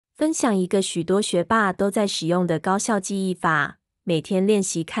分享一个许多学霸都在使用的高效记忆法，每天练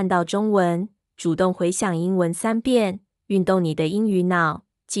习看到中文，主动回想英文3遍，运动你的英语脑，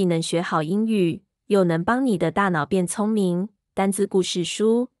既能学好英语，又能帮你的大脑变聪明。单字故事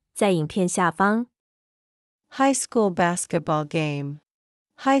书在影片下方。High school basketball game.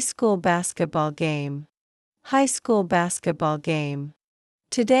 High school basketball game. High school basketball game.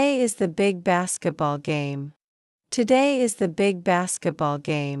 Today is the big basketball game. Today is the big basketball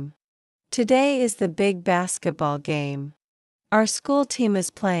game. Today is the big basketball game. Our school team is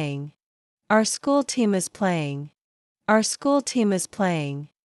playing. Our school team is playing. Our school team is playing.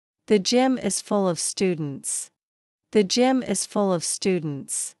 The gym is full of students. The gym is full of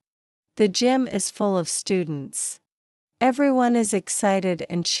students. The gym is full of students. Everyone is excited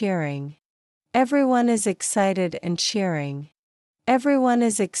and cheering. Everyone is excited and cheering. Everyone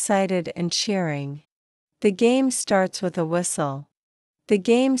is excited and cheering. The game starts with a whistle. The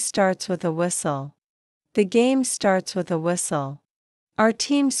game starts with a whistle. The game starts with a whistle. Our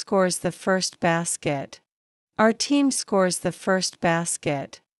team scores the first basket. Our team scores the first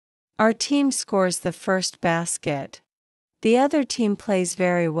basket. Our team scores the first basket. The other team plays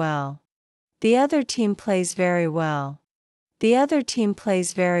very well. The other team plays very well. The other team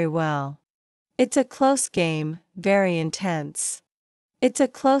plays very well. It's a close game, very intense. It's a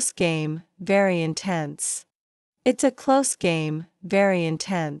close game, very intense. It's a close game, very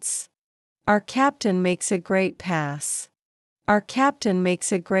intense. Our captain makes a great pass. Our captain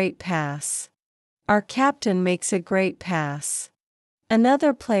makes a great pass. Our captain makes a great pass.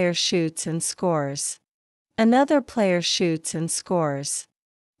 Another player shoots and scores. Another player shoots and scores.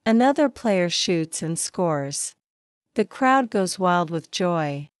 Another player shoots and scores. The crowd goes wild with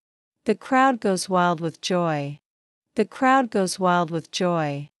joy. The crowd goes wild with joy. The crowd goes wild with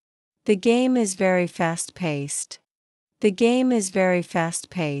joy. The game is very fast-paced. The game is very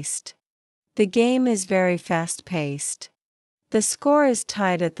fast-paced. The game is very fast-paced. The score is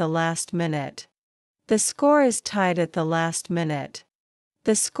tied at the last minute. The score is tied at the last minute.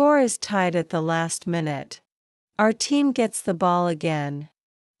 The score is tied at the last minute. Our team gets the ball again.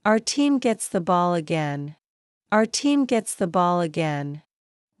 Our team gets the ball again. Our team gets the ball again.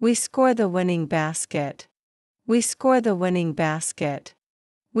 We score the winning basket. We score the winning basket.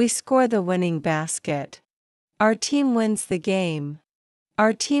 We score the winning basket. Our team wins the game.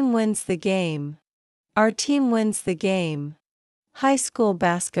 Our team wins the game. Our team wins the game. High school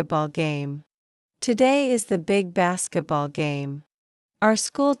basketball game. Today is the big basketball game. Our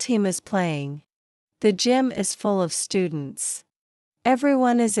school team is playing. The gym is full of students.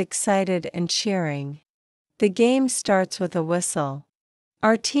 Everyone is excited and cheering. The game starts with a whistle.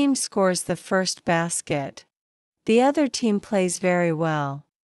 Our team scores the first basket. The other team plays very well.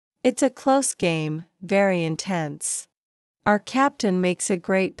 It's a close game, very intense. Our captain makes a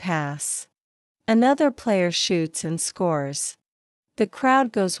great pass. Another player shoots and scores. The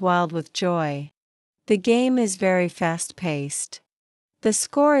crowd goes wild with joy. The game is very fast-paced. The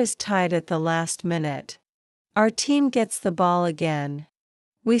score is tied at the last minute. Our team gets the ball again.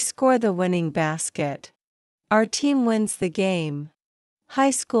 We score the winning basket. Our team wins the game.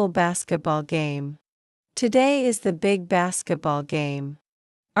 High school basketball game. Today is the big basketball game.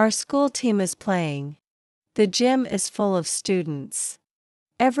 Our school team is playing. The gym is full of students.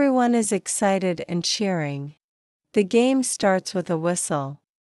 Everyone is excited and cheering. The game starts with a whistle.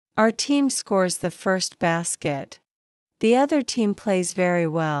 Our team scores the first basket. The other team plays very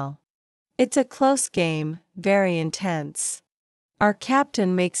well. It's a close game, very intense. Our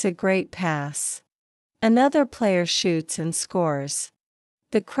captain makes a great pass. Another player shoots and scores.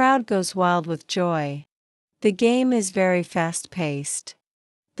 The crowd goes wild with joy. The game is very fast-paced.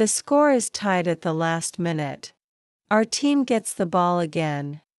 The score is tied at the last minute. Our team gets the ball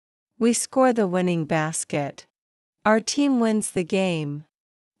again. We score the winning basket. Our team wins the game.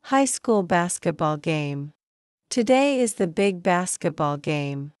 High school basketball game. Today is the big basketball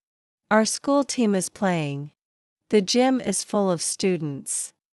game. Our school team is playing. The gym is full of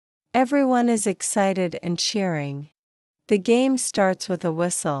students. Everyone is excited and cheering. The game starts with a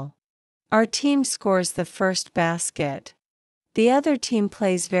whistle. Our team scores the first basket. The other team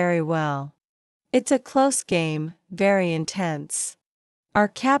plays very well. It's a close game, very intense. Our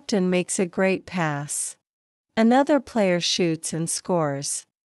captain makes a great pass. Another player shoots and scores.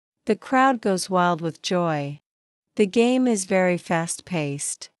 The crowd goes wild with joy. The game is very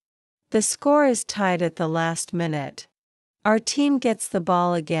fast-paced. The score is tied at the last minute. Our team gets the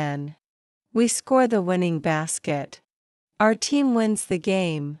ball again. We score the winning basket. Our team wins the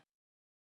game.